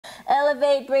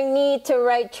Elevate, bring knee to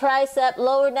right tricep,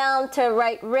 lower down to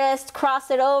right wrist,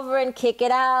 cross it over and kick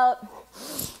it out.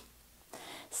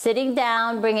 Sitting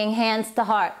down, bringing hands to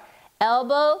heart.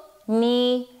 Elbow,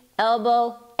 knee,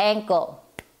 elbow, ankle.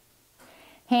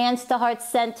 Hands to heart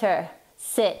center,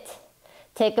 sit.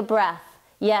 Take a breath.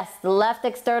 Yes, the left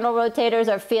external rotators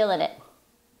are feeling it.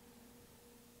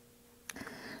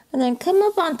 And then come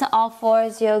up onto all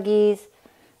fours, yogis.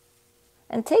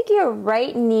 And take your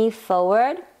right knee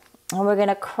forward. And we're going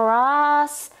to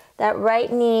cross that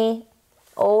right knee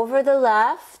over the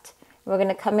left. We're going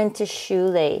to come into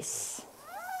shoelace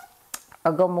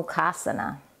or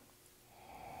Gomukhasana.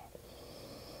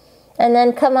 And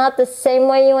then come out the same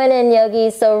way you went in,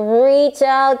 yogis. So reach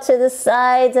out to the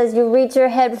sides as you reach your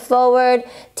head forward.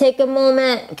 Take a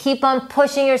moment. Keep on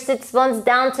pushing your sits bones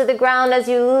down to the ground as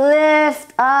you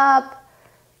lift up.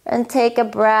 And take a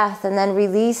breath and then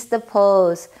release the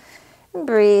pose. And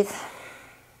breathe.